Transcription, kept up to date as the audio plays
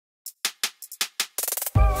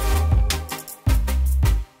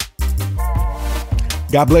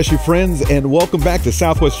God bless you, friends, and welcome back to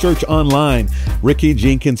Southwest Church Online. Ricky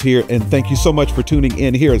Jenkins here, and thank you so much for tuning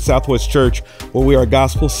in here at Southwest Church, where we are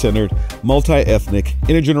gospel-centered, multi-ethnic,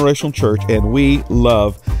 intergenerational church, and we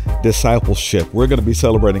love discipleship. We're going to be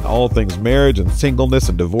celebrating all things marriage and singleness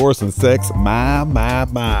and divorce and sex. My.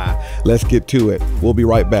 Let's get to it. We'll be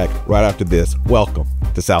right back right after this. Welcome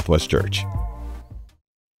to Southwest Church.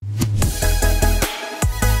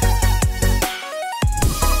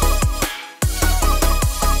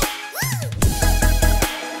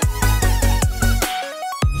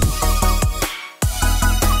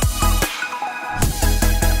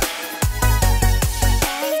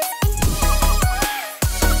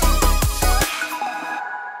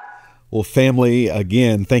 Well, family,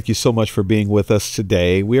 again, thank you so much for being with us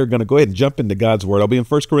today. We are going to go ahead and jump into God's Word. I'll be in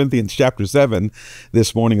 1 Corinthians chapter 7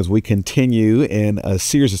 this morning as we continue in a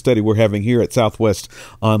series of study we're having here at Southwest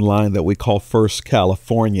Online that we call First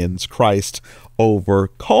Californians, Christ over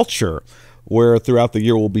Culture, where throughout the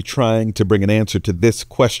year we'll be trying to bring an answer to this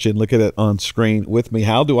question. Look at it on screen with me.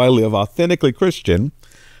 How do I live authentically Christian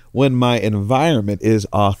when my environment is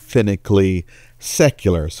authentically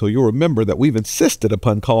secular? So you'll remember that we've insisted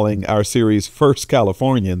upon calling our series First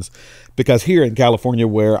Californians because here in California,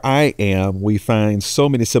 where I am, we find so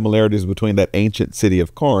many similarities between that ancient city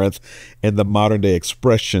of Corinth and the modern day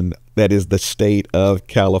expression that is the state of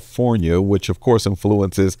California, which of course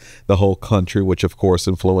influences the whole country, which of course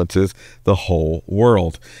influences the whole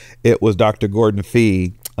world. It was Dr. Gordon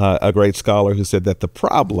Fee, a great scholar, who said that the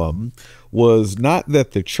problem was not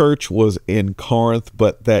that the church was in Corinth,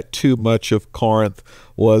 but that too much of Corinth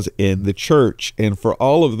was in the church. And for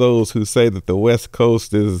all of those who say that the West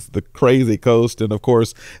Coast is the crazy coast, and of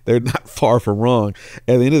course, they're not far from wrong,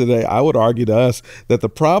 at the end of the day, I would argue to us that the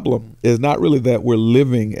problem is not really that we're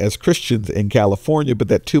living as Christians in California, but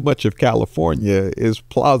that too much of California is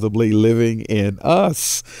plausibly living in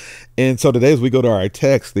us. And so today, as we go to our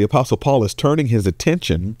text, the Apostle Paul is turning his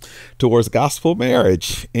attention towards gospel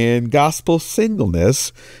marriage and gospel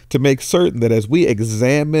singleness to make certain that as we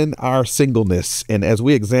examine our singleness and as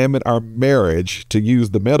we examine our marriage, to use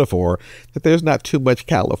the metaphor, that there's not too much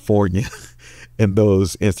California in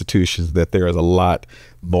those institutions, that there is a lot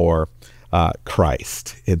more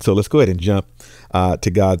Christ. And so let's go ahead and jump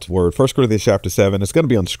to God's Word. 1 Corinthians chapter 7. It's going to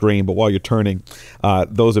be on screen, but while you're turning,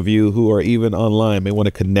 those of you who are even online may want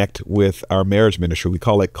to connect with our marriage ministry. We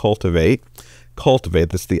call it Cultivate. Cultivate.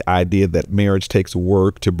 That's the idea that marriage takes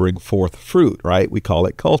work to bring forth fruit, right? We call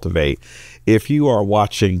it Cultivate. If you are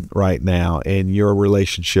watching right now and your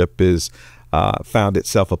relationship is found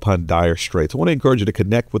itself upon dire straits, I want to encourage you to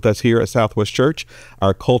connect with us here at Southwest Church,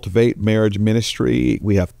 our Cultivate Marriage Ministry.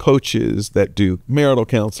 We have coaches that do marital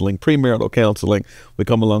counseling, premarital counseling. We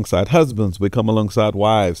come alongside husbands. We come alongside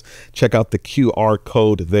wives. Check out the QR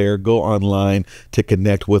code there. Go online to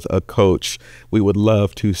connect with a coach. We would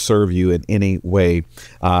love to serve you in any way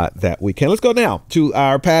that we can. Let's go now to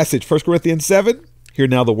our passage, 1 Corinthians 7. Hear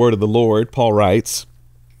now the word of the Lord. Paul writes,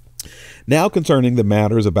 "Now concerning the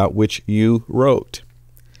matters about which you wrote,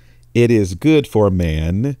 it is good for a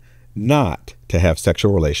man not to have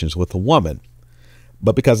sexual relations with a woman,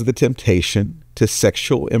 but because of the temptation to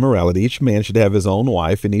sexual immorality, each man should have his own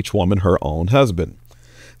wife and each woman her own husband.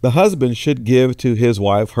 The husband should give to his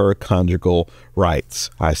wife her conjugal rights."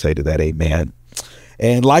 I say to that, amen.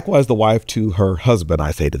 "And likewise the wife to her husband."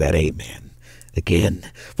 I say to that, amen. Again,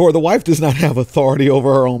 "For the wife does not have authority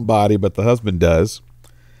over her own body, but the husband does.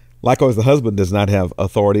 Likewise, the husband does not have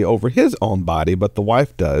authority over his own body, but the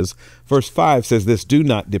wife does." Verse 5 says this, "Do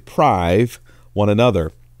not deprive one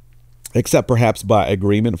another, except perhaps by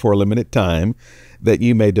agreement for a limited time, that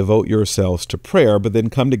you may devote yourselves to prayer, but then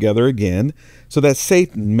come together again, so that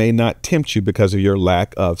Satan may not tempt you because of your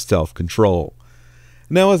lack of self-control.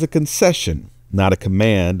 Now, as a concession, not a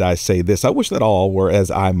command, I say this: I wish that all were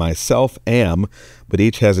as I myself am, but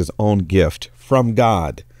each has his own gift from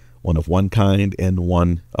God, one of one kind and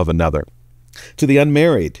one of another. To the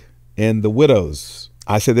unmarried and the widows,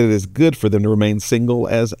 I say that it is good for them to remain single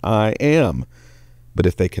as I am. But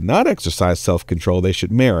if they cannot exercise self-control, they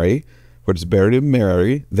should marry, for it is better to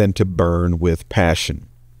marry than to burn with passion.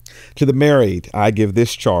 To the married, I give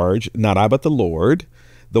this charge, not I but the Lord.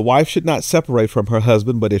 The wife should not separate from her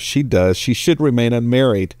husband, but if she does, she should remain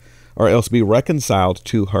unmarried, or else be reconciled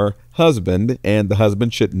to her husband, and the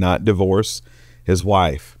husband should not divorce his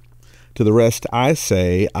wife. To the rest I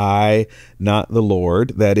say, I, not the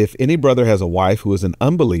Lord, that if any brother has a wife who is an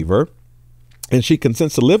unbeliever, and she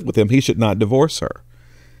consents to live with him, he should not divorce her.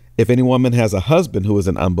 If any woman has a husband who is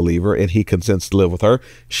an unbeliever, and he consents to live with her,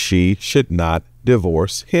 she should not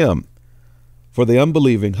divorce him. For the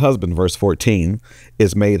unbelieving husband, verse 14,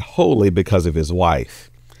 is made holy because of his wife,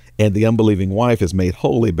 and the unbelieving wife is made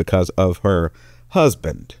holy because of her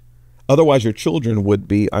husband. Otherwise, your children would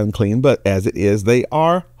be unclean, but as it is, they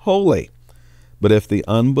are holy. But if the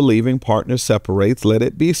unbelieving partner separates, let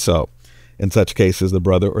it be so. In such cases, the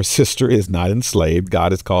brother or sister is not enslaved.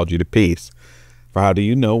 God has called you to peace. For how do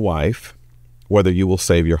you know, wife, whether you will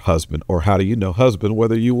save your husband? Or how do you know, husband,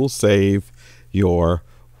 whether you will save your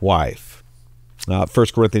wife? 1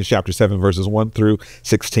 Corinthians chapter 7, verses 1 through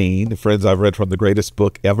 16. Friends, I've read from the greatest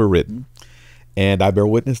book ever written, and I bear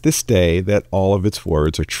witness this day that all of its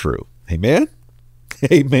words are true. Amen?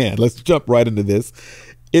 Amen. Let's jump right into this.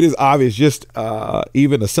 It is obvious, just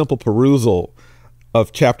even a simple perusal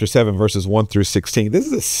of chapter 7, verses 1 through 16. This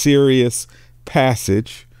is a serious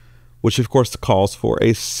passage, which of course calls for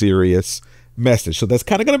a serious message. So that's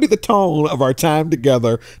kind of going to be the tone of our time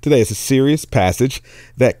together today. It's a serious passage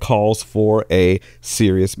that calls for a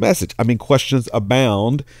serious message. I mean, questions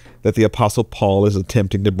abound that the Apostle Paul is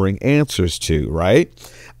attempting to bring answers to, right?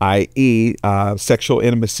 i.e., sexual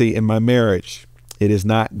intimacy in my marriage. It is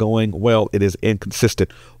not going well. It is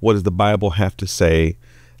inconsistent. What does the Bible have to say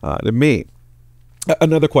to me?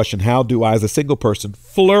 Another question: how do I, as a single person,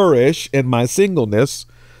 flourish in my singleness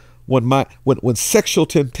when sexual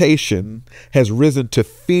temptation has risen to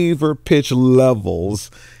fever pitch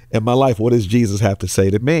levels in my life? What does Jesus have to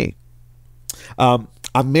say to me? I'm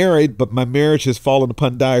married, but my marriage has fallen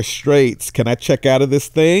upon dire straits. Can I check out of this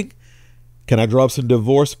thing? Can I draw up some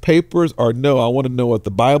divorce papers, or no? I want to know what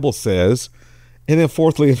the Bible says. And then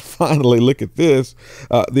fourthly and finally, look at this.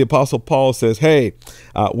 The Apostle Paul says, hey,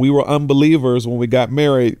 we were unbelievers when we got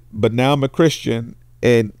married, but now I'm a Christian,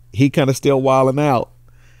 and he kind of still wilding out.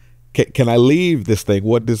 Can I leave this thing?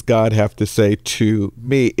 What does God have to say to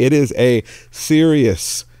me? It is a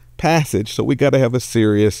serious passage, so we got to have a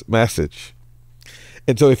serious message.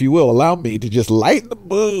 And so if you will, allow me to just lighten the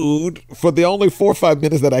mood for the only 4 or 5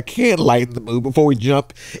 minutes that I can lighten the mood before we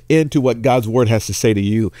jump into what God's word has to say to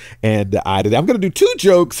you and I today. I'm going to do 2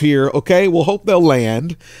 jokes here, okay? We'll hope they'll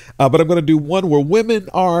land. But I'm going to do one where women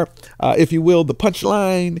are, if you will, the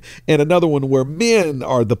punchline, and another one where men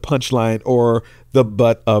are the punchline or the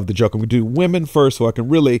butt of the joke. I'm going to do women first so I can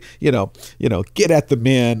really, get at the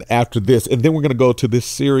men after this. And then we're going to go to this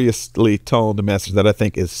seriously toned message that I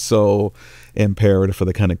think is so imperative for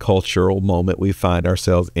the kind of cultural moment we find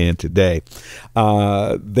ourselves in today.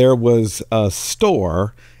 There was a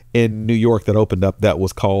store in New York that opened up that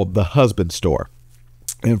was called the Husband Store.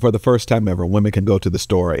 And for the first time ever, women can go to the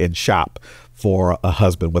store and shop for a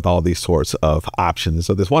husband with all these sorts of options.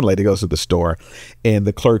 So this one lady goes to the store and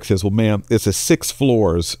the clerk says, well, ma'am, it's a 6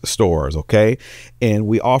 floors stores, okay? And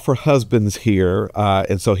we offer husbands here.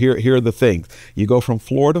 And so here are the things. You go from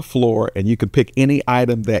floor to floor and you can pick any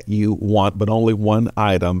item that you want, but only one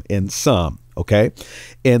item in some. Okay.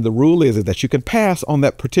 And the rule is that you can pass on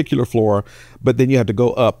that particular floor, but then you have to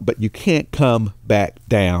go up, but you can't come back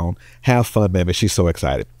down. Have fun, baby. She's so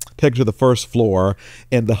excited. Take her to the first floor,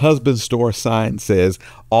 and the husband store sign says,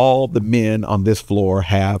 all the men on this floor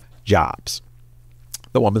have jobs.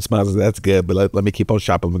 The woman smiles and says, that's good, but let me keep on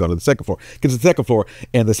shopping. We go to the second floor. Get to the second floor,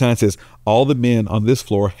 and the sign says, all the men on this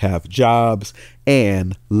floor have jobs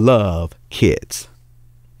and love kids.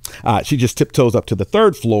 She just tiptoes up to the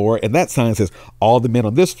third floor, and that sign says, all the men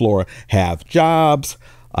on this floor have jobs,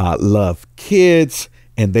 love kids,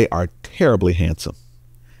 and they are terribly handsome.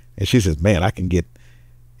 And she says, man, I can get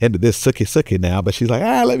into this sucky now. But she's like,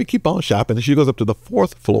 let me keep on shopping. And she goes up to the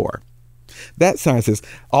 4th floor. That sign says,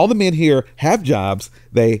 all the men here have jobs,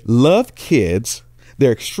 they love kids,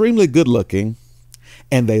 they're extremely good looking,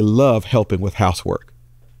 and they love helping with housework.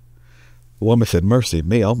 The woman said, mercy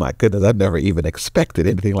me, oh my goodness, I never even expected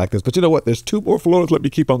anything like this. But you know what? There's 2 more floors. Let me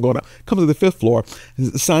keep on going up. Come to the 5th floor.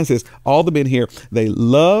 The sign says, all the men here, they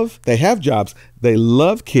have jobs, they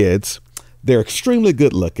love kids, they're extremely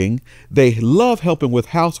good looking, they love helping with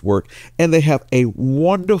housework, and they have a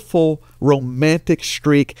wonderful romantic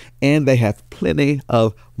streak, and they have plenty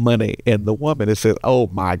of money. And the woman has said, oh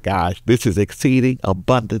my gosh, this is exceeding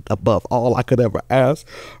abundant above all I could ever ask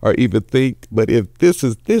or even think. But if this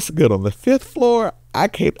is this good on the 5th floor, I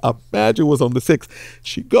can't imagine what's on the 6th.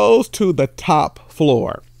 She goes to the top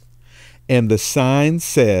floor, and the sign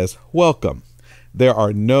says, welcome. There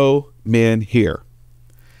are no men here.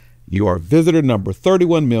 You are visitor number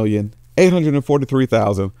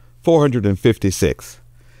 31,843,456.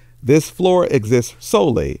 This floor exists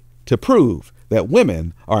solely to prove that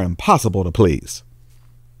women are impossible to please.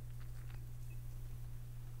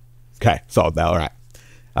 Okay, so now, all right.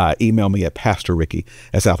 email me at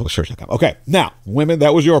pastorricky@southwestchurch.com. Okay, now women,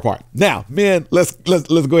 that was your part. Now men, let's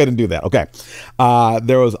go ahead and do that. Okay,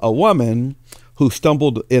 there was a woman who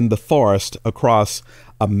stumbled in the forest across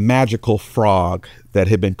a magical frog that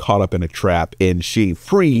had been caught up in a trap, and she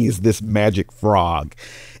frees this magic frog.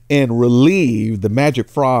 And relieved, the magic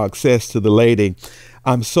frog says to the lady,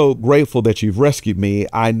 "I'm so grateful that you've rescued me.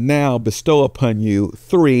 I now bestow upon you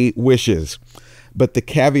 3 wishes. But the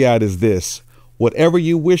caveat is this: whatever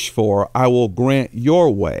you wish for, I will grant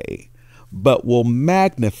your way, but will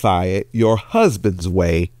magnify it your husband's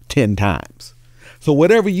way 10 times. So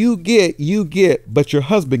whatever you get, but your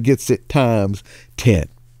husband gets it times 10.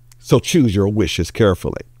 So choose your wishes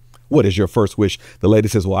carefully." What is your first wish? The lady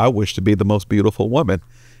says, "Well, I wish to be the most beautiful woman."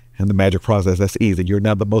 And the magic process, that's easy. You're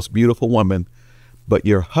now the most beautiful woman, but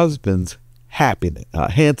your husband's happiness,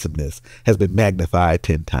 handsomeness has been magnified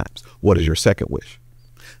 10 times. What is your second wish?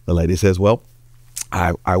 The lady says, "Well,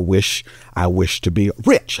 I wish to be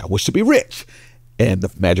rich. I wish to be rich." And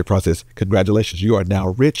the magic process, "Congratulations, you are now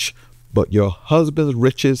rich, but your husband's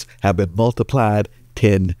riches have been multiplied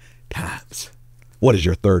 10 times. What is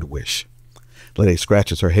your third wish?" The lady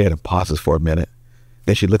scratches her head and pauses for a minute.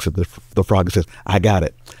 Then she looks at the frog and says, "I got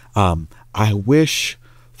it. I wish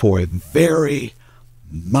for a very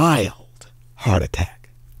mild heart attack."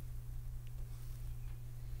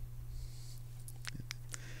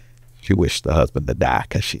 She wished the husband to die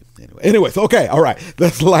because anyways, okay, all right.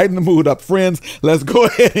 Let's lighten the mood up, friends. Let's go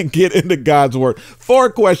ahead and get into God's word. 4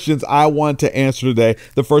 questions I want to answer today.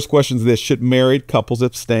 The first question is this: should married couples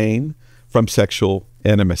abstain from sexual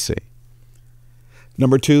intimacy?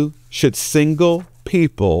 Number 2, should single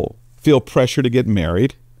people feel pressure to get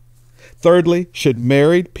married? Thirdly, should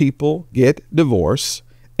married people get divorced?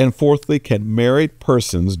 And fourthly, can married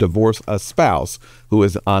persons divorce a spouse who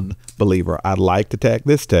is an unbeliever? I'd like to tag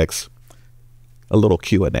this text a little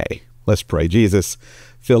Q&A. Let's pray. Jesus,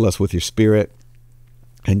 fill us with your spirit,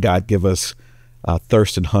 and God, give us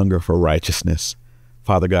thirst and hunger for righteousness.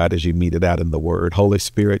 Father God, as you meet it out in the word, Holy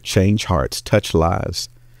Spirit, change hearts, touch lives,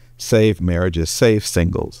 save marriages, save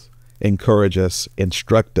singles, encourage us,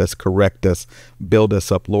 instruct us, correct us, build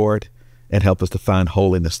us up, Lord, and help us to find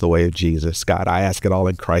holiness the way of Jesus. God, I ask it all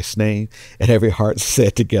in Christ's name, and every heart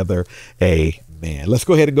said together, amen. Let's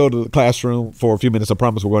go ahead and go to the classroom for a few minutes. I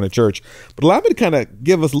promise we're going to church, but allow me to kind of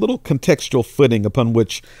give us a little contextual footing upon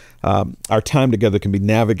which our time together can be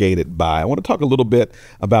navigated by. I want to talk a little bit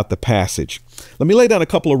about the passage. Let me lay down a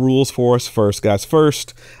couple of rules for us first, guys.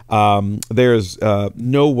 First, there's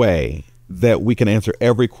no way that we can answer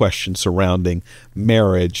every question surrounding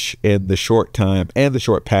marriage in the short time and the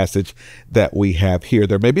short passage that we have here.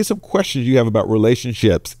 There may be some questions you have about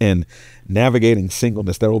relationships and navigating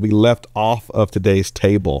singleness that will be left off of today's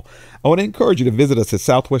table. I want to encourage you to visit us at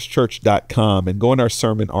southwestchurch.com and go in our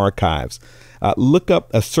sermon archives. Look up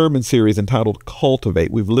a sermon series entitled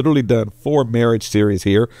Cultivate. We've literally done 4 marriage series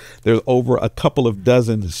here. There's over a couple of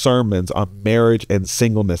dozen sermons on marriage and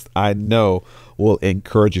singleness I know will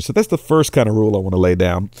encourage you. So that's the first kind of rule I want to lay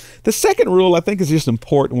down. The second rule I think is just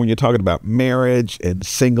important when you're talking about marriage and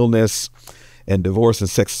singleness and divorce and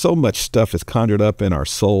sex. So much stuff is conjured up in our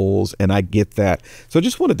souls, and I get that. So I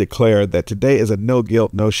just want to declare that today is a no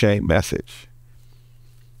guilt, no shame message.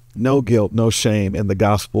 No guilt, no shame in the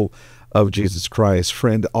gospel of Jesus Christ.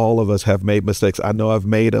 Friend, all of us have made mistakes. I know I've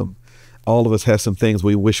made them. All of us have some things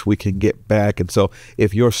we wish we can get back. And so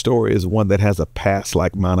if your story is one that has a past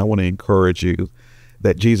like mine, I want to encourage you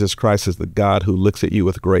that Jesus Christ is the God who looks at you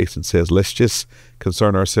with grace and says, let's just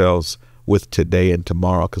concern ourselves with today and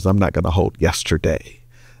tomorrow, because I'm not going to hold yesterday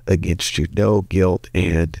against you. No guilt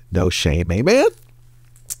and no shame. Amen.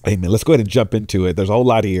 Amen. Let's go ahead and jump into it. There's a whole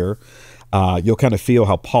lot here. You'll kind of feel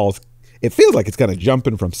how it feels like it's kind of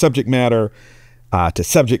jumping from subject matter to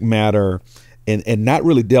subject matter and not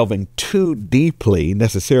really delving too deeply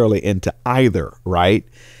necessarily into either, right?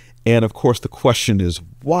 And of course, the question is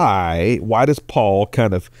why? Why does Paul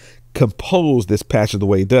kind of compose this passage the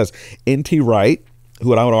way he does? N.T. Wright,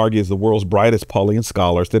 who I would argue is the world's brightest Pauline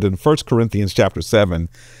scholar, said in 1 Corinthians chapter 7,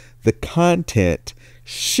 the content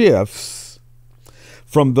shifts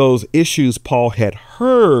from those issues Paul had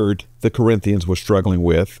heard the Corinthians were struggling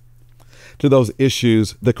with to those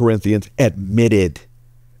issues the Corinthians admitted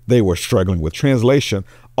they were struggling with. Translation,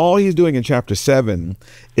 all he's doing in chapter 7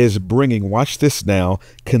 is bringing, watch this now,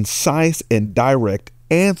 concise and direct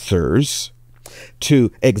answers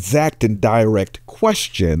to exact and direct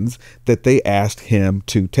questions that they asked him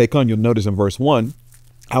to take on. You'll notice in verse 1,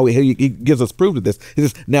 how he gives us proof of this. He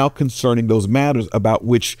says, now concerning those matters about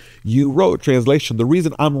which you wrote. Translation, the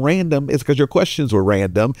reason I'm random is because your questions were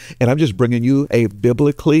random, and I'm just bringing you a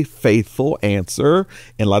biblically faithful answer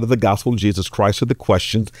in light of the gospel of Jesus Christ to the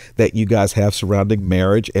questions that you guys have surrounding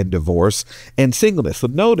marriage and divorce and singleness. So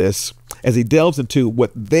notice, as he delves into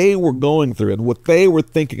what they were going through and what they were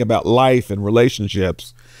thinking about life and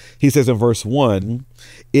relationships, he says in verse 1,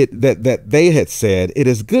 that they had said, it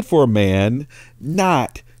is good for a man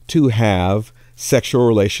not to have sexual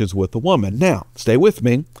relations with a woman. Now, stay with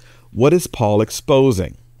me. What is Paul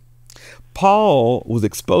exposing? Paul was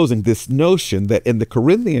exposing this notion that in the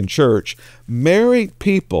Corinthian church, married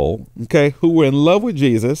people, who were in love with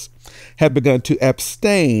Jesus, had begun to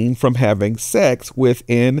abstain from having sex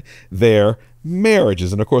within their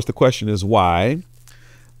marriages. And of course, the question is why?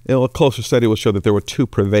 A closer study will show that there were two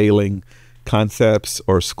prevailing concepts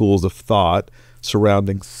or schools of thought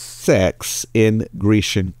surrounding sex in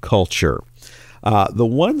Grecian culture. The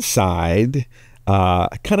one side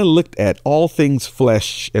kind of looked at all things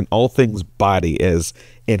flesh and all things body as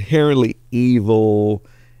inherently evil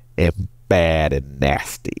and bad and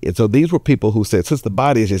nasty. And so these were people who said, since the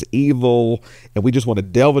body is just evil and we just want to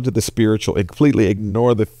delve into the spiritual and completely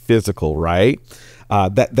ignore the physical, right?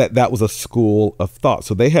 That was a school of thought.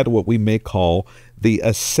 So they had what we may call the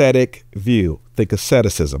ascetic view. Think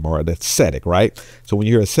asceticism or an ascetic, right? So when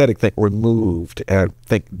you hear ascetic, think removed and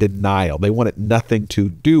think denial. They wanted nothing to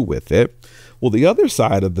do with it. Well, the other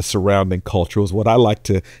side of the surrounding culture was what I like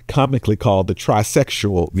to comically call the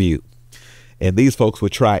trisexual view. And these folks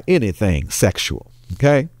would try anything sexual.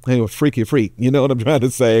 Okay? They were freaky freak. You know what I'm trying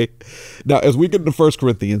to say? Now, as we get into 1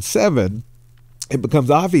 Corinthians 7, it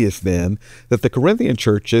becomes obvious then that the Corinthian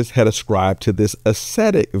churches had ascribed to this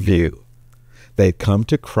ascetic view. They'd come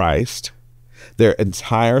to Christ. Their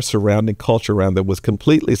entire surrounding culture around them was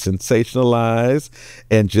completely sensationalized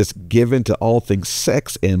and just given to all things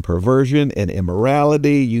sex and perversion and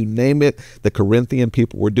immorality, you name it. The Corinthian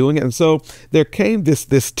people were doing it. And so there came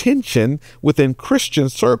this tension within Christian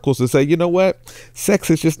circles to say, you know what?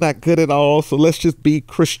 Sex is just not good at all. So let's just be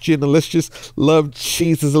Christian and let's just love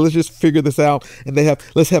Jesus and let's just figure this out. And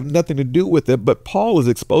let's have nothing to do with it. But Paul is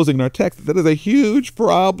exposing in our text that is a huge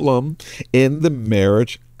problem in the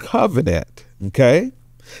marriage covenant. Okay,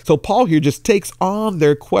 so Paul here just takes on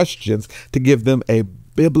their questions to give them a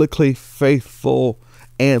biblically faithful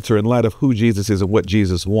answer in light of who Jesus is and what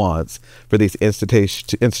Jesus wants for these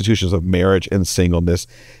institutions of marriage and singleness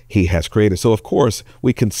he has created. So, of course,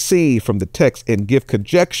 we can see from the text and give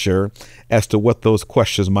conjecture as to what those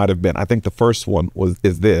questions might have been. I think the first one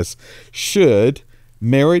is this: should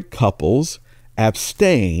married couples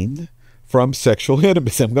abstain from sexual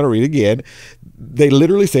intimacy? I'm going to read again. They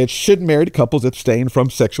literally said, should married couples abstain from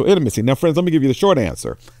sexual intimacy? Now, friends, let me give you the short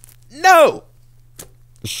answer. No.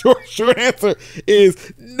 The short answer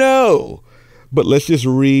is no. But let's just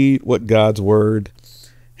read what God's word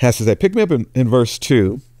has to say. Pick me up in verse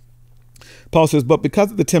 2. Paul says, but because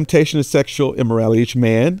of the temptation of sexual immorality, each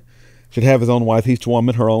man should have his own wife, each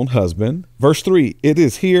woman her own husband. Verse 3, it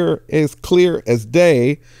is here as clear as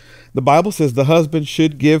day. The Bible says the husband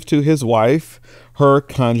should give to his wife her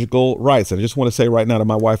conjugal rights. And I just want to say right now to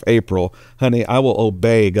my wife, April, honey, I will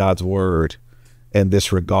obey God's word in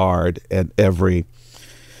this regard at every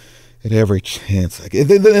chance.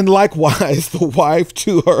 And likewise, the wife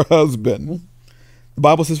to her husband. The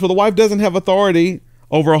Bible says, for the wife doesn't have authority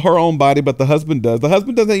over her own body, but the husband does. The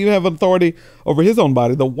husband doesn't even have authority over his own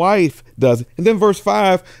body. The wife does. And then verse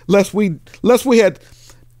 5, lest we had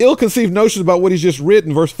ill-conceived notions about what he's just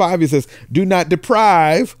written. Verse 5, he says, do not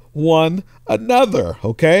deprive one another.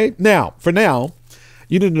 Okay? Now,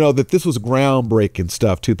 you need to know that this was groundbreaking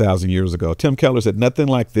stuff 2,000 years ago. Tim Keller said nothing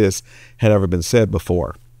like this had ever been said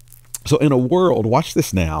before. So in a world, watch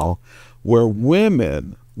this now, where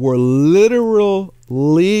women were literal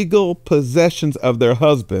legal possessions of their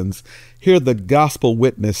husbands, hear the gospel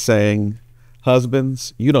witness saying,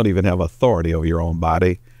 husbands, you don't even have authority over your own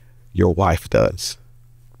body. Your wife does.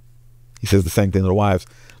 He says the same thing to the wives.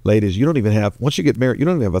 Ladies, you don't even have, once you get married, you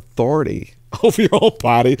don't even have authority over your own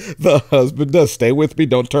body. The husband does. Stay with me.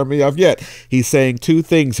 Don't turn me off yet. He's saying two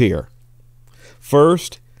things here.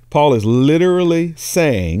 First, Paul is literally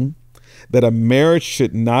saying that a marriage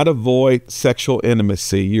should not avoid sexual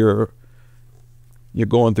intimacy. You're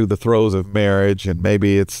going through the throes of marriage, and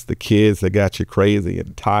maybe it's the kids that got you crazy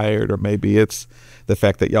and tired, or maybe it's the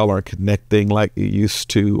fact that y'all aren't connecting like you used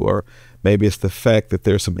to, or maybe it's the fact that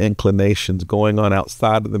there's some inclinations going on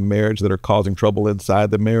outside of the marriage that are causing trouble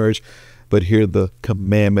inside the marriage. But hear the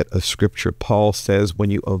commandment of Scripture. Paul says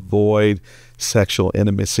when you avoid sexual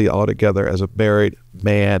intimacy altogether as a married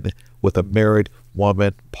man with a married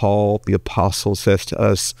woman, Paul, the apostle, says to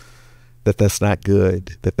us that that's not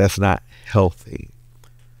good, that that's not healthy,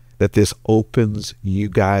 that this opens you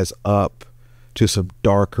guys up to some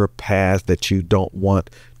darker paths that you don't want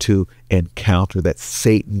to encounter, that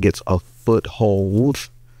Satan gets a foothold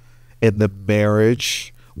in the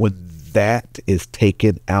marriage when that is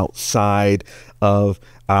taken outside of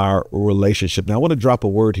our relationship. Now, I want to drop a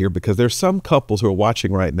word here because there's some couples who are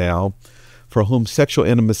watching right now for whom sexual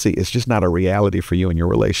intimacy is just not a reality for you in your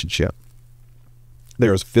relationship.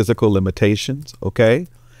 There's physical limitations, okay?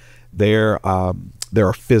 There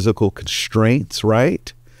are physical constraints,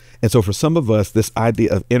 right? And so for some of us, this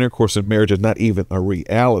idea of intercourse in marriage is not even a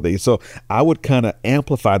reality. So I would kind of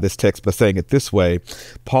amplify this text by saying it this way.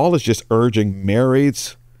 Paul is just urging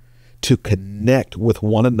marrieds to connect with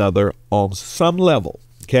one another on some level,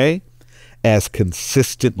 okay, as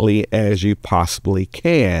consistently as you possibly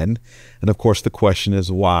can. And of course, the question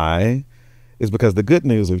is why? Is because the good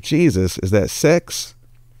news of Jesus is that sex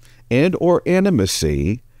and or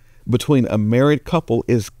intimacy between a married couple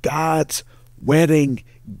is God's wedding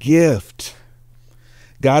gift.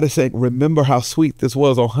 God is saying, remember how sweet this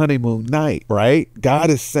was on honeymoon night, right?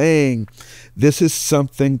 God is saying this is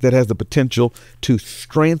something that has the potential to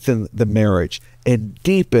strengthen the marriage and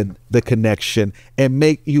deepen the connection and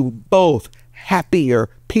make you both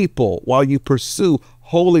happier people while you pursue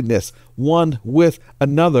holiness one with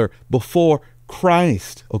another before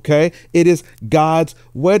Christ, okay? It is God's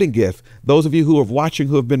wedding gift. Those of you who are watching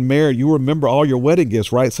who have been married, you remember all your wedding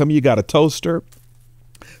gifts, right? Some of you got a toaster.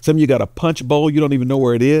 Some of you got a punch bowl. You don't even know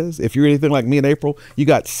where it is. If you're anything like me in April, you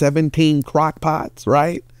got 17 crock pots,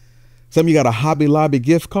 right? Some of you got a Hobby Lobby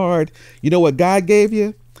gift card. You know what God gave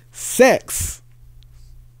you? Sex.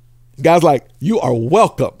 God's like, you are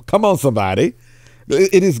welcome. Come on, somebody.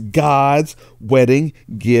 It is God's wedding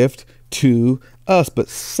gift to us. But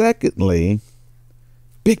secondly,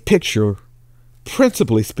 big picture,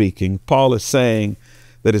 principally speaking, Paul is saying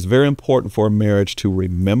that it's very important for a marriage to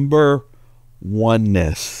remember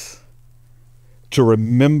oneness. To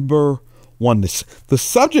remember oneness. The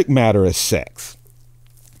subject matter is sex.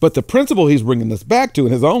 But the principle he's bringing us back to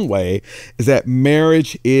in his own way is that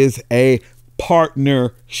marriage is a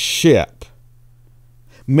partnership.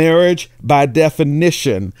 Marriage, by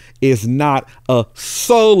definition, is not a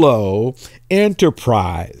solo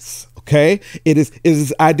enterprise. Okay, it is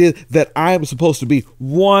this idea that I am supposed to be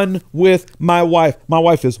one with my wife. My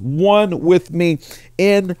wife is one with me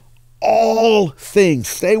in all things.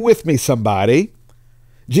 Stay with me, somebody.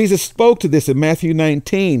 Jesus spoke to this in Matthew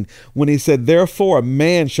 19 when he said, therefore a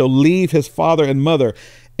man shall leave his father and mother,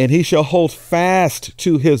 and he shall hold fast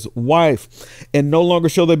to his wife, and no longer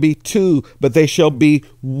shall there be two, but they shall be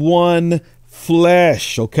one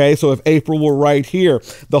flesh. Okay, so if April were right here,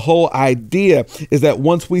 the whole idea is that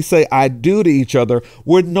once we say I do to each other,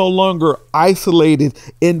 we're no longer isolated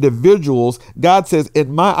individuals. God says,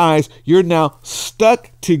 in my eyes, you're now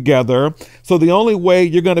stuck together. So the only way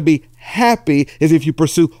you're going to be happy is if you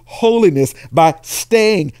pursue holiness by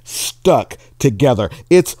staying stuck together.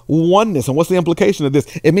 It's oneness. And what's the implication of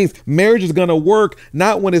this? It means marriage is going to work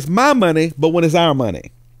not when it's my money, but when it's our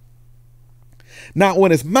money. Not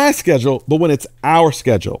when it's my schedule, but when it's our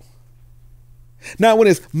schedule. Not when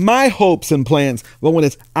it's my hopes and plans, but when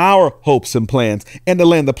it's our hopes and plans. And to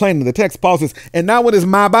land the plane in the text, Paul says, and not when it's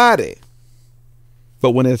my body,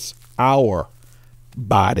 but when it's our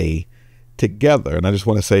body together. And I just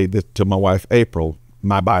want to say this to my wife, April,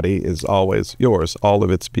 my body is always yours, all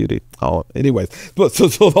of its beauty. Anyways, but so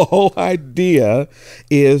the whole idea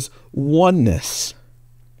is oneness.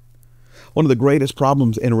 One of the greatest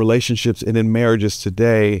problems in relationships and in marriages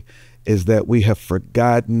today is that we have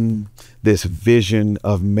forgotten this vision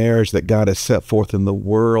of marriage that God has set forth in the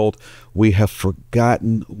world. We have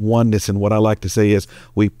forgotten oneness. And what I like to say is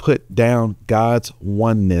we put down God's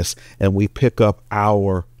oneness and we pick up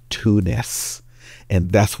our two-ness.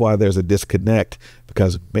 And that's why there's a disconnect,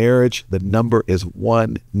 because marriage, the number is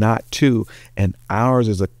one, not two. And ours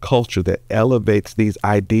is a culture that elevates these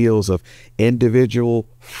ideals of individual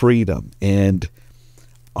freedom and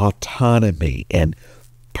autonomy and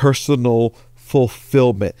personal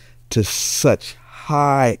fulfillment to such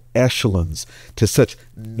high echelons, to such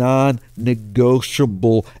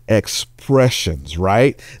non-negotiable expressions,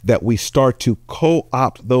 right? That we start to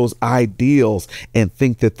co-opt those ideals and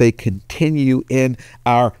think that they continue in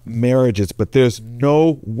our marriages. But there's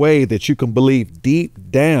no way that you can believe deep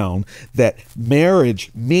down that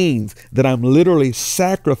marriage means that I'm literally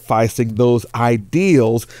sacrificing those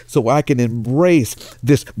ideals so I can embrace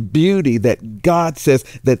this beauty that God says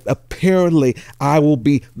that apparently I will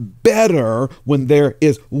be better when there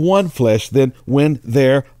is one flesh than when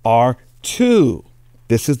there are two.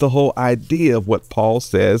 This is the whole idea of what Paul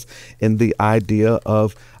says in the idea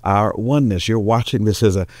of our oneness. You're watching this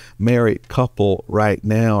as a married couple right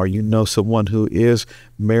now, or you know someone who is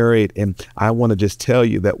married. And I want to just tell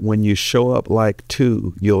you that when you show up like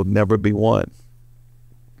two, you'll never be one.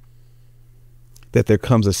 That there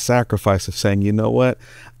comes a sacrifice of saying, you know what,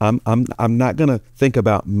 I'm not going to think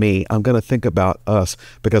about me. I'm going to think about us,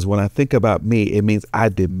 because when I think about me, it means I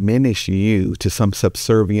diminish you to some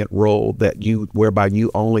subservient role whereby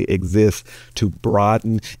you only exist to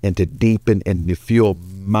broaden and to deepen and to fuel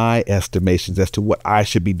my estimations as to what I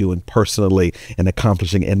should be doing personally and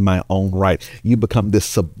accomplishing in my own right. You become this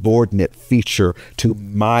subordinate feature to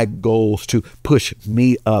my goals to push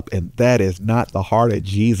me up. And that is not the heart of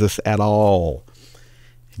Jesus at all.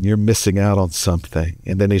 You're missing out on something.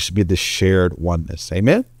 And then there should be this shared oneness.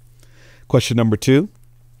 Amen. Question number 2.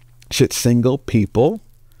 Should single people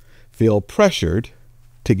feel pressured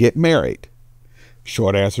to get married?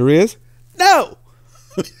 Short answer is no.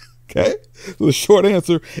 Okay. So the short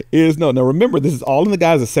answer is no. Now remember, this is all in the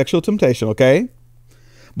guise of sexual temptation. Okay.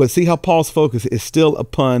 But see how Paul's focus is still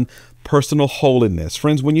upon personal holiness.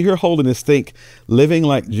 Friends, when you hear holiness, think living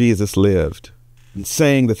like Jesus lived. And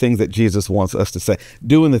saying the things that Jesus wants us to say,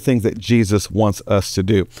 doing the things that Jesus wants us to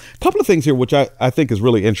do. A couple of things here, which I think is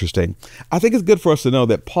really interesting. I think it's good for us to know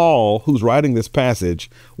that Paul, who's writing this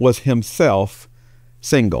passage, was himself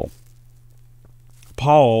single.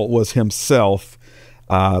 Paul was himself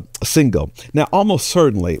single. Now, almost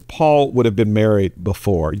certainly, Paul would have been married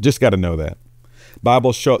before. You just got to know that.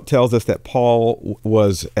 Bible tells us that Paul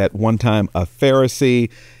was at one time a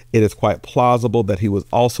Pharisee. It is quite plausible that he was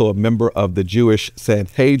also a member of the Jewish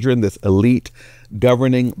Sanhedrin, this elite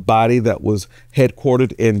governing body that was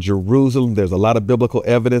headquartered in Jerusalem. There's a lot of biblical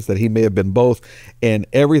evidence that he may have been both. And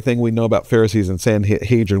everything we know about Pharisees and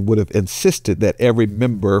Sanhedrin would have insisted that every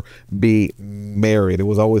member be married. It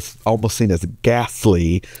was always almost seen as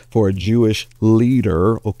ghastly for a Jewish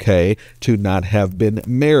leader, okay, to not have been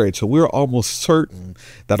married. So we're almost certain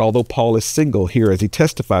that although Paul is single here, as he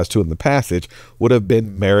testifies to in the passage, would have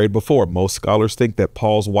been married before. Most scholars think that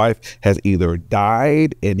Paul's wife has either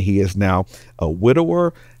died and he is now a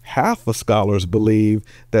widower. Half of scholars believe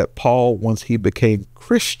that Paul, once he became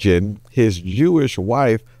Christian, his Jewish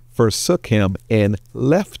wife forsook him and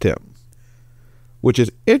left him, which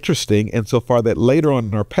is interesting insofar that later on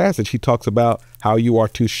in our passage, he talks about how you are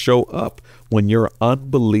to show up when your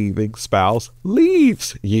unbelieving spouse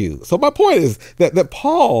leaves you. So my point is that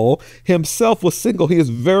Paul himself was single. He is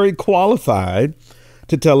very qualified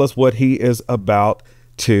to tell us what he is about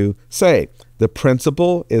to say. The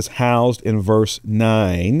principle is housed in verse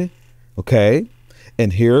 9, okay?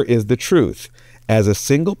 And here is the truth. As a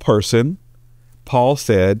single person, Paul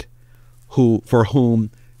said, for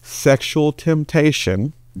whom sexual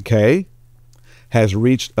temptation, okay, has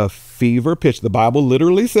reached a fever pitch. The Bible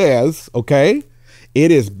literally says, okay,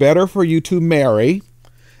 it is better for you to marry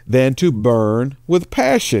than to burn with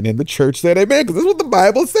passion. In the church said amen, because this is what the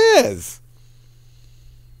Bible says.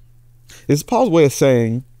 It's Paul's way of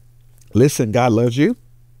saying, listen, God loves you.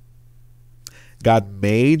 God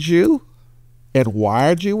made you and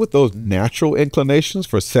wired you with those natural inclinations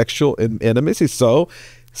for sexual intimacy. So,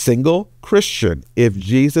 single Christian, if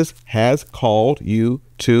Jesus has called you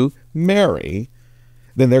to marry,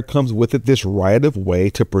 then there comes with it this right of way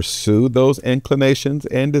to pursue those inclinations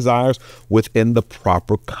and desires within the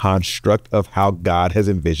proper construct of how God has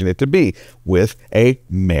envisioned it to be, with a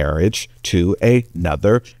marriage to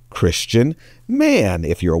another Christian man,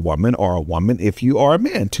 if you're a woman, or a woman if you are a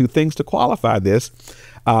man. Two things to qualify this.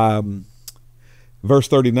 Verse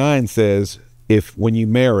 39 says, if when you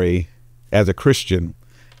marry as a Christian,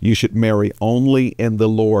 you should marry only in the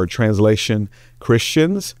Lord. Translation,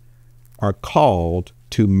 Christians are called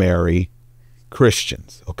to marry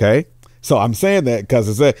Christians. Okay. So I'm saying that because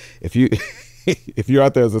it's a, if you're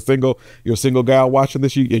out there as you're a single gal watching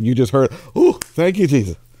this, and you just heard, oh, thank you,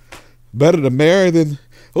 Jesus. Better to marry than,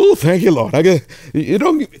 oh, thank you, Lord. You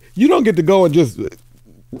don't get to go and just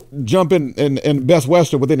jump in Best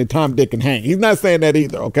Western with any Tom, Dick, and Hank. He's not saying that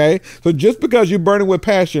either, okay? So just because you're burning with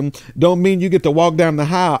passion don't mean you get to walk down the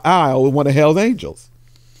aisle with one of hell's angels.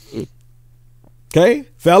 Okay,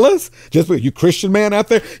 fellas? Just because you Christian man out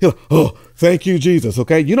there, you're like, oh, thank you, Jesus,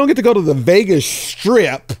 okay? You don't get to go to the Vegas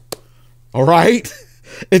Strip, all right?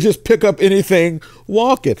 And just pick up anything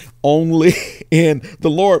walking, only in the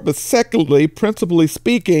Lord. But secondly, principally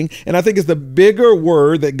speaking, and I think it's the bigger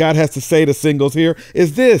word that God has to say to singles here,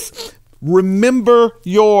 is this: remember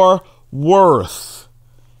your worth.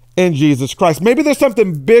 in Jesus Christ. Maybe there's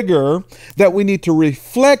something bigger that we need to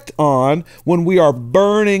reflect on when we are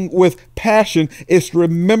burning with passion, is to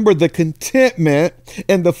remember the contentment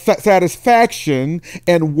and the satisfaction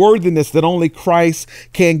and worthiness that only Christ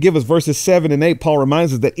can give us. Verses 7 and 8, Paul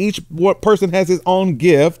reminds us that each person has his own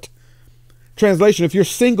gift. Translation, if you're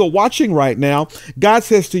single watching right now, God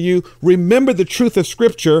says to you, remember the truth of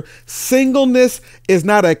Scripture. Singleness is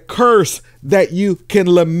not a curse that you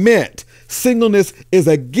can lament. Singleness is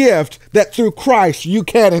a gift that through Christ you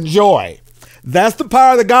can enjoy. That's the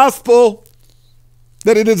power of the gospel,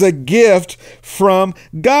 that it is a gift from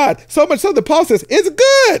God. So much so that Paul says it's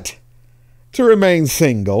good to remain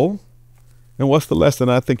single. And what's the lesson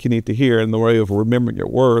I think you need to hear in the way of remembering your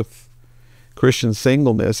worth? Christian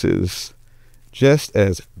singleness is just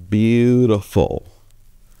as beautiful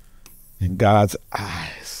in God's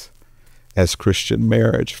eyes as Christian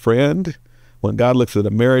marriage. Friend, when God looks at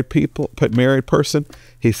a married person,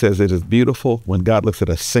 he says it is beautiful. When God looks at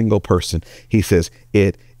a single person, he says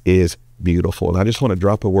it is beautiful. And I just want to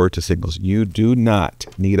drop a word to singles. You do not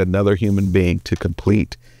need another human being to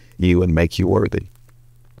complete you and make you worthy.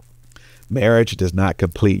 Marriage does not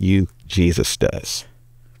complete you. Jesus does.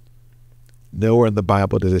 Nowhere in the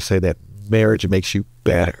Bible does it say that marriage makes you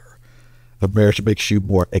better. A marriage makes you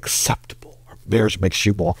more acceptable. Or marriage makes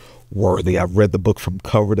you more worthy. I've read the book from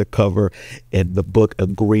cover to cover, and the book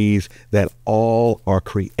agrees that all are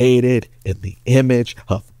created in the image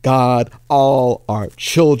of God. All are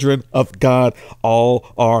children of God.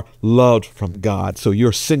 All are loved from God. So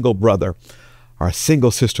your single brother or a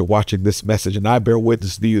single sister watching this message, and I bear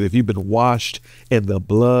witness to you, if you've been washed in the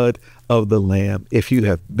blood of the Lamb, if you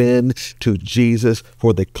have been to Jesus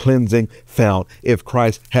for the cleansing found, if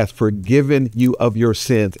Christ has forgiven you of your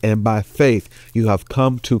sins, and by faith you have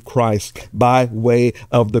come to Christ by way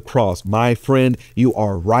of the cross, my friend, you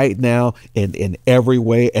are right now and in every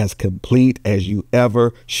way as complete as you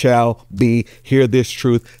ever shall be. Hear this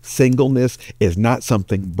truth: singleness is not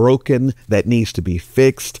something broken that needs to be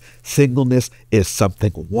fixed. Singleness is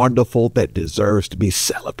something wonderful that deserves to be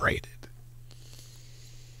celebrated.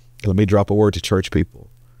 Let me drop a word to church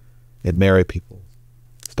people and married people.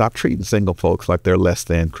 Stop treating single folks like they're less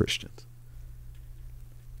than Christians.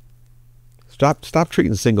 Stop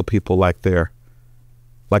treating single people like they're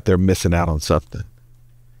missing out on something.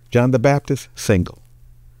 John the Baptist, single.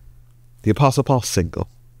 The Apostle Paul, single.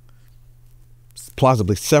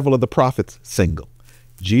 Plausibly several of the prophets, single.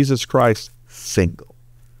 Jesus Christ, single.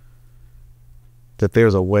 That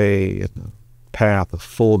there's a way and a path of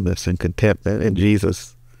fullness and contentment in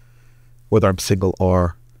Jesus, whether I'm single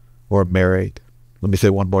or married. Let me say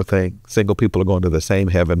one more thing. Single people are going to the same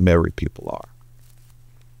heaven married people are.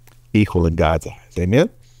 Equal in God's eyes. Amen?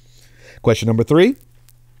 Question number 3.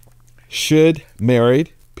 Should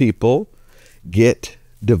married people get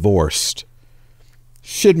divorced?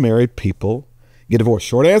 Should married people get divorced?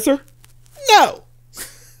 Short answer, no.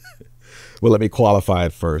 Well, let me qualify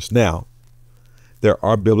it first. Now, there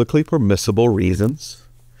are biblically permissible reasons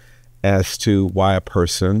as to why a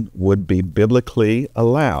person would be biblically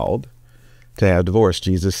allowed to have divorce.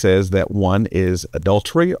 Jesus says that one is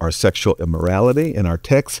adultery or sexual immorality. In our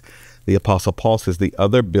text, the Apostle Paul says the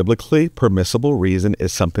other biblically permissible reason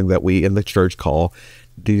is something that we in the church call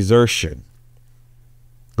desertion.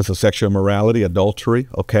 So sexual immorality, adultery,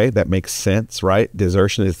 okay, that makes sense, right?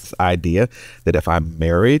 Desertion is this idea that if I'm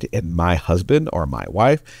married and my husband or my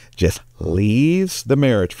wife just leaves the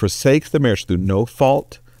marriage, forsakes the marriage through no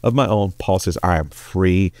fault of my own, Paul says I am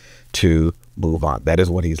free to move on. That is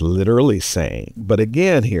what he's literally saying. But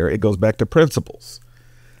again, here it goes back to principles.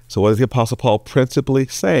 So what is the Apostle Paul principally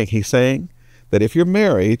saying? He's saying that if you're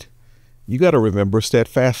married, you got to remember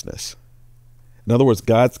steadfastness. In other words,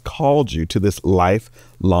 God's called you to this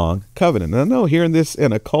lifelong covenant. And I know here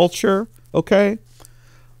in a culture, okay,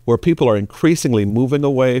 where people are increasingly moving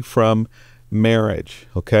away from marriage,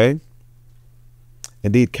 okay?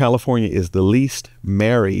 Indeed, California is the least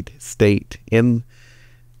married state in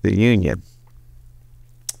the union.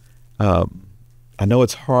 I know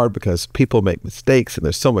it's hard because people make mistakes and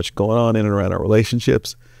there's so much going on in and around our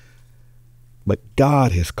relationships, but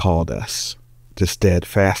God has called us to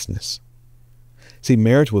steadfastness. See,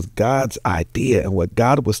 marriage was God's idea, and what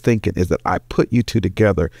God was thinking is that I put you two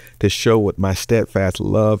together to show what my steadfast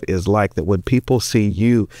love is like, that when people see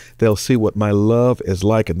you, they'll see what my love is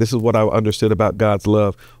like. And this is what I understood about God's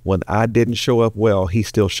love. When I didn't show up well, he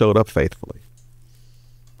still showed up faithfully.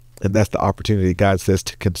 And that's the opportunity God says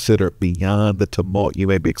to consider beyond the tumult you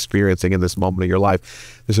may be experiencing in this moment of your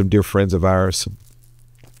life. There's some dear friends of ours,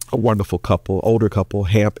 a wonderful couple, older couple,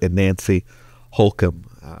 Hamp and Nancy Holcomb,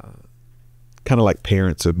 kind of like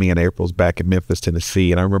parents of me and April's back in Memphis,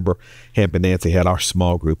 Tennessee. And I remember Hamp and Nancy had our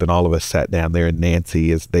small group, and all of us sat down there, and Nancy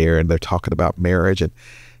is there, and they're talking about marriage. And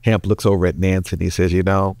Hamp looks over at Nancy and he says, you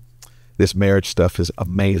know, this marriage stuff is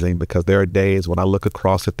amazing, because there are days when I look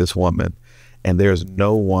across at this woman and there's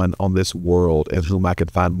no one on this world in whom I can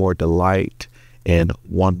find more delight and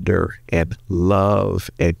wonder and love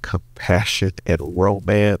and compassion and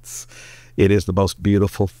romance. It is the most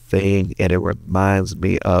beautiful thing, and it reminds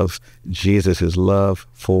me of Jesus's love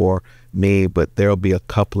for me. But there'll be a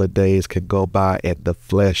couple of days can go by and the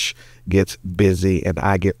flesh gets busy and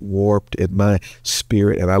I get warped in my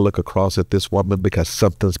spirit, and I look across at this woman because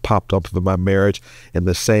something's popped up in my marriage, and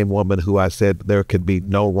the same woman who I said there could be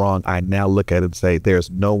no wrong, I now look at and say, there's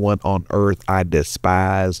no one on earth I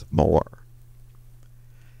despise more.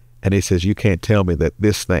 And he says, you can't tell me that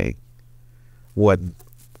this thing wasn't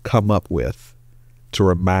come up with to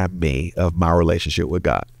remind me of my relationship with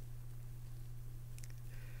God.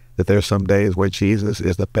 That there's some days where Jesus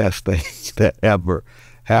is the best thing that ever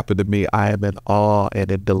happened to me. I am in awe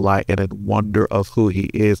and in delight and in wonder of who he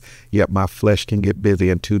is, yet my flesh can get busy,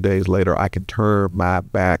 and 2 days later I can turn my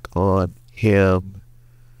back on him.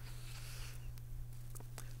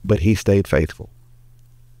 But he stayed faithful.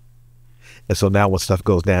 And so now when stuff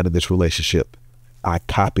goes down in this relationship, I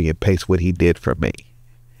copy and paste what he did for me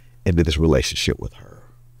into this relationship with her.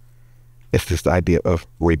 It's this idea of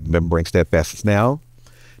remembering steadfastness. Now,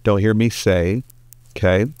 don't hear me say,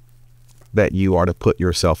 okay, that you are to put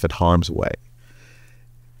yourself in harm's way.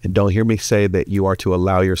 And don't hear me say that you are to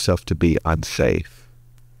allow yourself to be unsafe.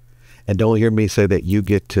 And don't hear me say that you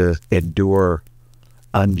get to endure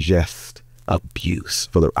unjust abuse.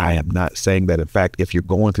 I am not saying that. In fact, if you're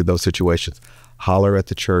going through those situations, holler at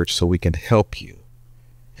the church so we can help you.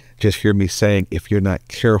 Just hear me saying, if you're not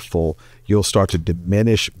careful, you'll start to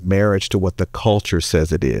diminish marriage to what the culture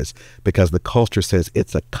says it is, because the culture says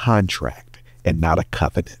it's a contract and not a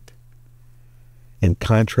covenant. And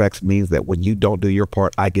contracts means that when you don't do your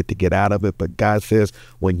part, I get to get out of it. But God says,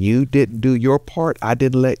 when you didn't do your part, I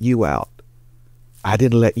didn't let you out. I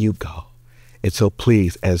didn't let you go. And so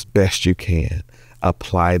please, as best you can,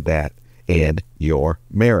 apply that in your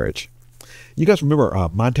marriage. You guys remember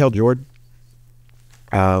Montel Jordan?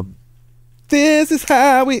 This is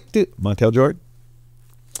how we do. Montel Jordan.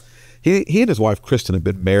 He and his wife, Kristen, have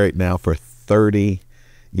been married now for 30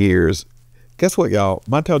 years. Guess what, y'all?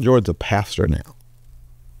 Montel Jordan's a pastor now.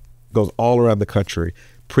 Goes all around the country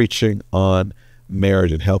preaching on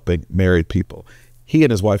marriage and helping married people. He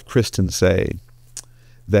and his wife, Kristen, say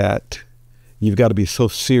that you've got to be so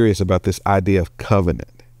serious about this idea of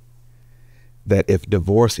covenant that if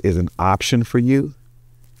divorce is an option for you,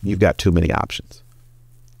 you've got too many options.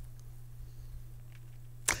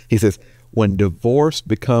 He says, when divorce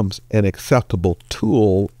becomes an acceptable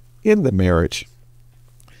tool in the marriage,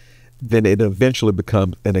 then it eventually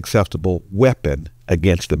becomes an acceptable weapon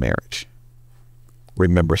against the marriage.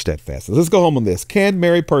 Remember steadfastness. Let's go home on this. Can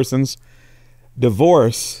married persons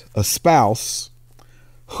divorce a spouse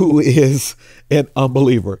who is an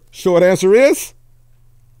unbeliever? Short answer is,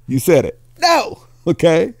 you said it. No.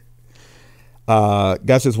 Okay.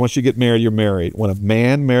 God says, once you get married, you're married. When a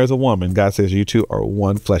man marries a woman, God says you two are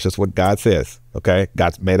one flesh. That's what God says. Okay.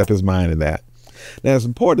 God's made up his mind in that. Now, it's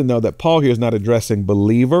important to know that Paul here is not addressing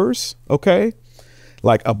believers. Okay.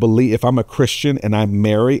 Like if I'm a Christian and I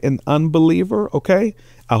marry an unbeliever. Okay.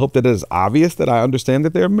 I hope that it is obvious that I understand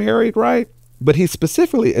that they're married, right? But he's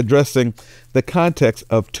specifically addressing the context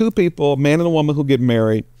of two people, a man and a woman, who get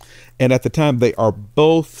married. And at the time they are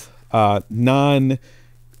both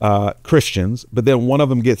Christians, but then one of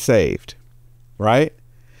them gets saved, right?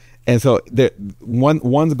 And so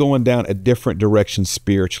one's going down a different direction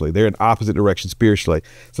spiritually. They're in opposite direction spiritually.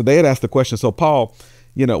 So they had asked the question, so Paul,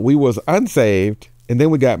 we was unsaved and then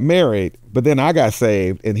we got married, but then I got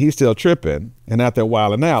saved and he's still tripping and out there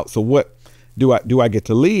wilding out. So what do I get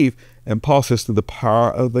to leave? And Paul says, through the power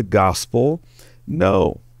of the gospel,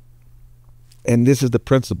 no. And this is the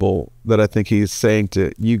principle that I think he's saying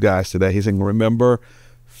to you guys today. He's saying, remember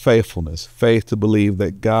faithfulness, faith to believe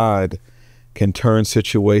that God can turn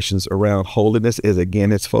situations around. Holiness is,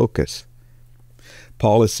 again, its focus.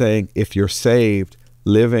 Paul is saying, if you're saved,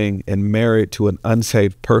 living and married to an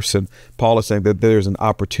unsaved person, Paul is saying that there's an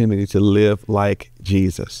opportunity to live like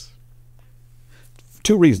Jesus.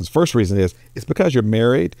 Two reasons. First reason is it's because you're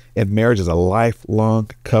married, and marriage is a lifelong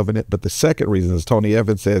covenant. But the second reason, as Tony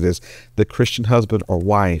Evans says, is the Christian husband or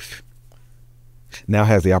wife now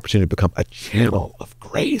has the opportunity to become a channel of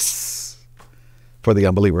grace for the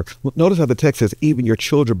unbeliever. Notice how the text says, even your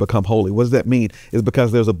children become holy. What does that mean? It's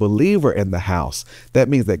because there's a believer in the house. That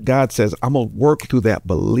means that God says, I'm going to work through that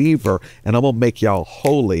believer and I'm going to make y'all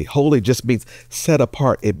holy. Holy just means set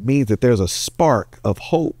apart. It means that there's a spark of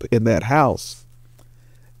hope in that house,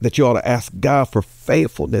 that you ought to ask God for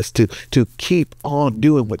faithfulness to keep on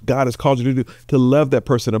doing what God has called you to do, to love that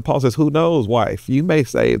person. And Paul says, who knows, wife, you may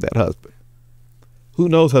save that husband. Who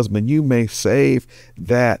knows, husband, you may save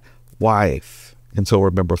that wife. And so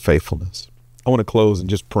remember faithfulness. I want to close and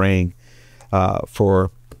just praying for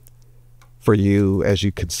you as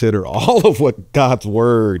you consider all of what God's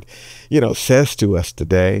word, says to us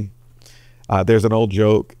today. There's an old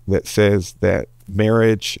joke that says that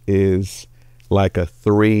marriage is like a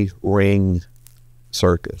 3-ring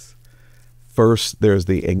circus. First, there's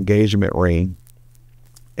the engagement ring,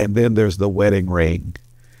 and then there's the wedding ring,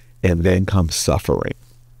 and then comes suffering.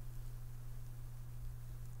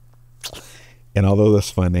 And although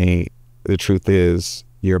that's funny, the truth is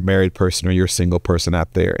you're a married person or you're a single person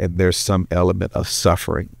out there, and there's some element of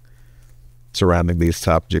suffering surrounding these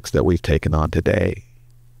subjects that we've taken on today.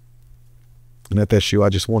 And if that's you, I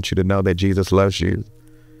just want you to know that Jesus loves you,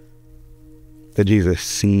 that Jesus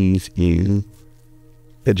sees you,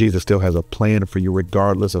 that Jesus still has a plan for you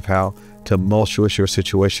regardless of how tumultuous your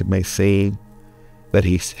situation may seem, that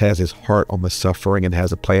he has his heart on the suffering and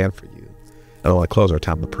has a plan for you. I want to close our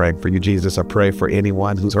time with praying for you. Jesus, I pray for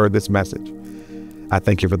anyone who's heard this message. I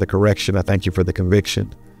thank you for the correction. I thank you for the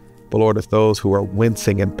conviction. But Lord, if those who are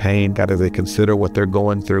wincing in pain, God, as they consider what they're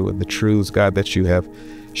going through and the truths, God, that you have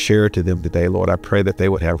shared to them today, Lord, I pray that they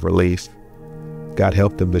would have relief. God,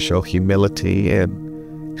 help them to show humility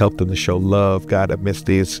and help them to show love, God, amidst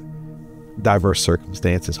these diverse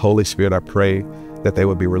circumstances. Holy Spirit, I pray that they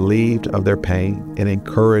would be relieved of their pain and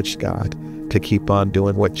encouraged, God, to keep on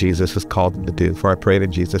doing what Jesus has called them to do. For I pray it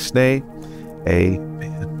in Jesus' name, amen.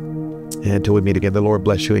 And until we meet again, the Lord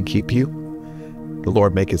bless you and keep you. The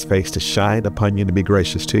Lord make his face to shine upon you and to be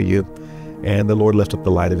gracious to you. And the Lord lift up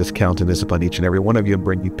the light of his countenance upon each and every one of you and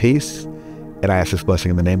bring you peace. And I ask this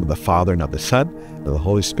blessing in the name of the Father and of the Son and of the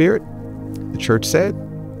Holy Spirit. The church said,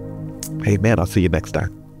 amen. I'll see you next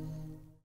time.